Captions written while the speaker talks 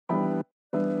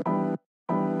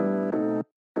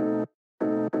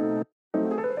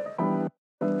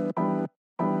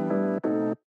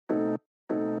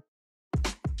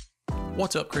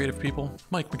What's up, creative people?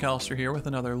 Mike McAllister here with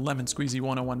another Lemon Squeezy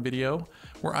 101 video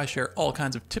where I share all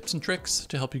kinds of tips and tricks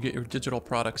to help you get your digital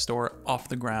product store off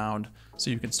the ground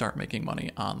so you can start making money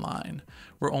online.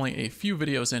 We're only a few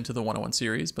videos into the 101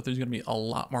 series, but there's going to be a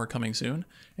lot more coming soon,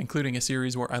 including a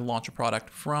series where I launch a product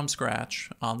from scratch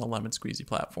on the Lemon Squeezy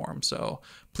platform. So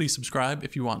please subscribe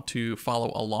if you want to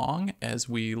follow along as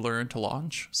we learn to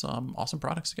launch some awesome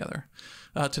products together.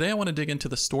 Today I want to dig into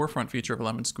the storefront feature of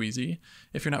Lemon Squeezy.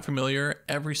 If you're not familiar,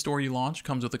 every store you launch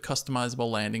comes with a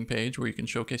customizable landing page where you can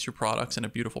showcase your products in a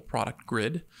beautiful product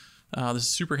grid. This is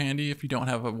super handy if you don't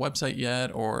have a website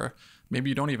yet, or maybe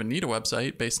you don't even need a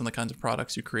website based on the kinds of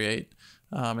products you create.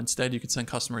 Instead, you can send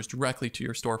customers directly to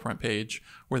your storefront page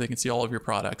where they can see all of your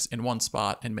products in one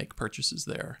spot and make purchases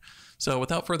there. So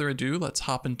without further ado, let's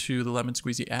hop into the Lemon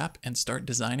Squeezy app and start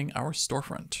designing our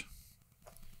storefront.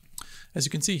 As you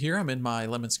can see here, I'm in my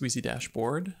Lemon Squeezy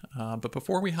dashboard, but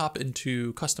before we hop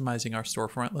into customizing our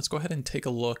storefront, let's go ahead and take a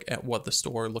look at what the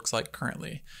store looks like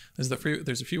currently. There's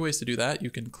a few ways to do that. You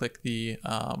can click the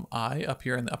eye up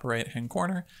here in the upper right hand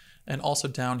corner, and also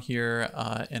down here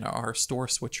in our store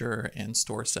switcher and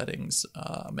store settings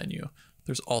menu,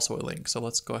 there's also a link. So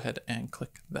let's go ahead and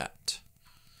click that.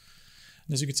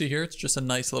 And as you can see here, it's just a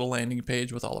nice little landing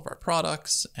page with all of our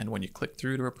products. And when you click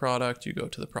through to a product, you go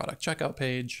to the product checkout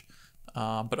page.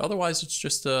 But otherwise, it's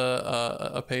just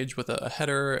a page with a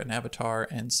header, an avatar,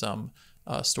 and some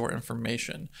store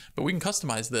information. But we can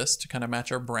customize this to kind of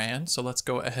match our brand. So let's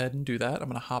go ahead and do that. I'm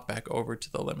going to hop back over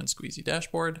to the Lemon Squeezy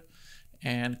dashboard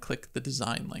and click the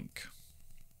design link.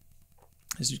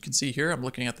 As you can see here, I'm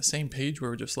looking at the same page we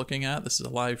were just looking at. This is a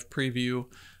live preview.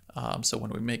 So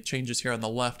when we make changes here on the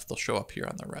left, they'll show up here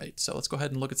on the right. So let's go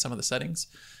ahead and look at some of the settings.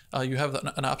 You have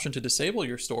an option to disable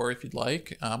your store if you'd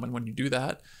like. And when you do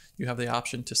that, you have the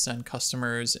option to send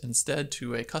customers instead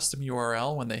to a custom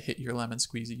URL when they hit your Lemon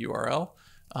Squeezy URL.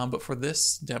 But for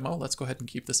this demo, let's go ahead and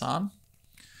keep this on.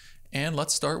 And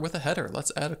let's start with a header.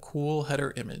 Let's add a cool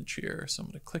header image here. So I'm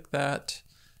going to click that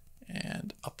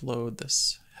and upload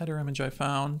this header image I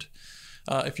found.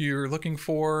 If you're looking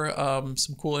for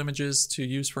some cool images to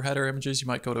use for header images, you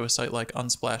might go to a site like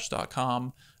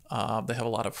unsplash.com. They have a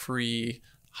lot of free,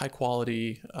 high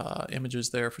quality images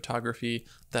there, photography.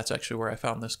 That's actually where I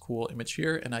found this cool image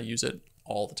here, and I use it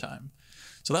all the time.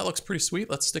 So that looks pretty sweet.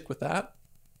 Let's stick with that.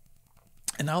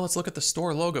 And now let's look at the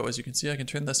store logo. As you can see, I can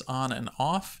turn this on and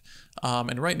off.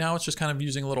 And right now it's just kind of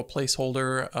using a little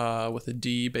placeholder with a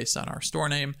D based on our store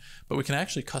name, but we can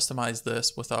actually customize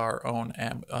this with our own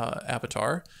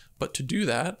avatar. But to do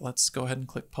that, let's go ahead and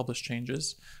click Publish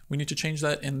Changes. We need to change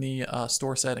that in the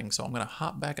store settings. So I'm going to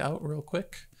hop back out real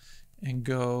quick and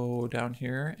go down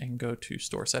here and go to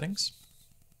Store Settings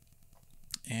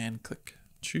and click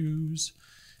Choose.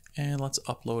 And let's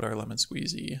upload our Lemon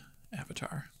Squeezy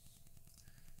avatar.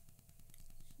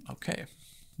 Okay,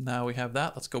 now we have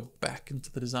that. Let's go back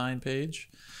into the design page.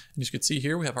 And as you can see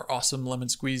here, we have our awesome Lemon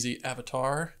Squeezy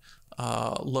avatar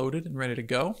loaded and ready to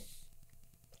go.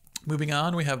 Moving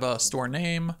on, we have a store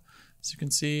name. As you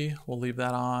can see, we'll leave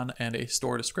that on, and a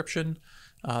store description.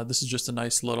 This is just a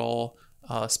nice little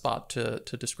spot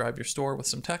to describe your store with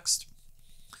some text.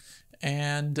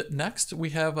 And next, we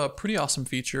have a pretty awesome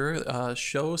feature,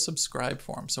 show subscribe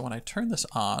form. So when I turn this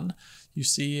on, you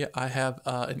see I have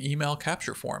an email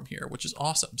capture form here, which is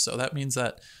awesome. So that means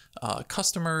that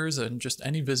customers and just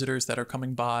any visitors that are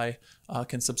coming by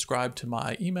can subscribe to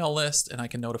my email list, and I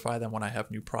can notify them when I have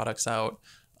new products out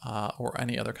or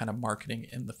any other kind of marketing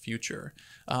in the future.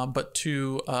 I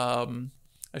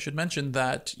should mention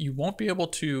that you won't be able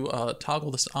to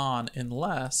toggle this on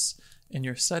unless in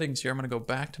your settings here, I'm going to go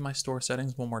back to my store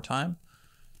settings one more time.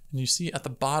 And you see at the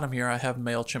bottom here, I have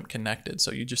MailChimp connected.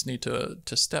 So you just need to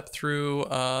step through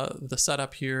the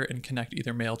setup here and connect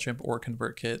either MailChimp or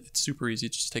ConvertKit. It's super easy.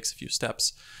 It just takes a few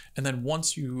steps. And then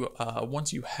once you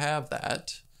have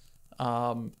that,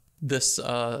 this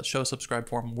show subscribe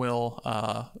form will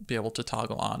be able to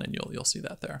toggle on, and you'll see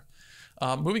that there.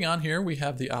 Moving on here, we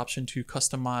have the option to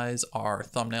customize our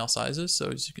thumbnail sizes. So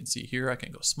as you can see here, I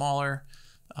can go smaller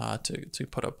to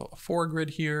put up a 4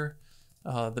 grid here.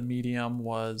 The medium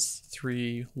was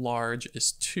 3, large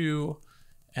is 2,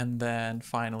 and then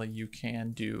finally you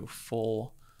can do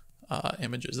full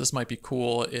images. This might be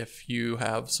cool if you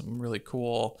have some really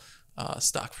cool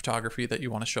stock photography that you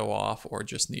want to show off, or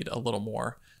just need a little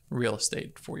more real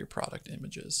estate for your product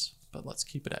images. But let's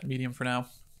keep it at medium for now.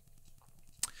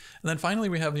 And then finally,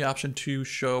 we have the option to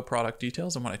show product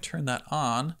details. And when I turn that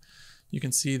on, you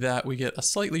can see that we get a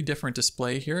slightly different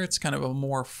display here. It's kind of a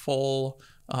more full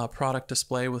product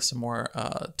display with some more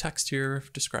text here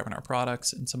describing our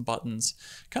products and some buttons.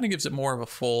 Kind of gives it more of a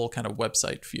full kind of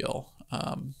website feel.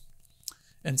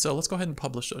 And so let's go ahead and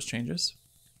publish those changes.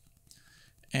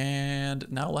 And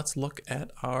now let's look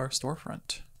at our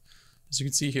storefront. As you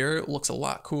can see here, it looks a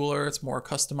lot cooler. It's more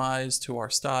customized to our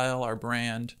style, our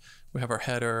brand. We have our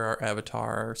header, our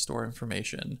avatar, our store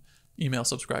information, email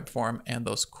subscribe form, and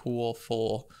those cool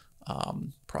full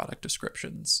product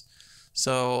descriptions.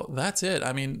 So that's it.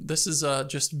 I mean, this is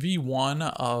just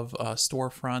V1 of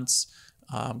storefronts.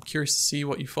 Curious to see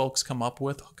what you folks come up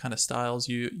with, what kind of styles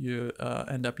you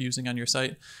end up using on your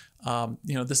site.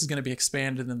 This is going to be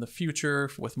expanded in the future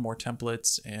with more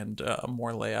templates and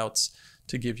more layouts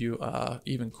to give you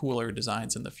even cooler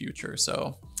designs in the future.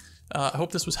 So I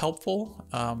hope this was helpful.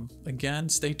 Again,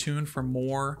 stay tuned for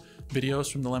more videos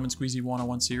from the Lemon Squeezy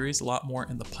 101 series, a lot more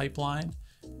in the pipeline,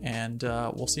 and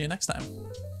we'll see you next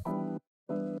time.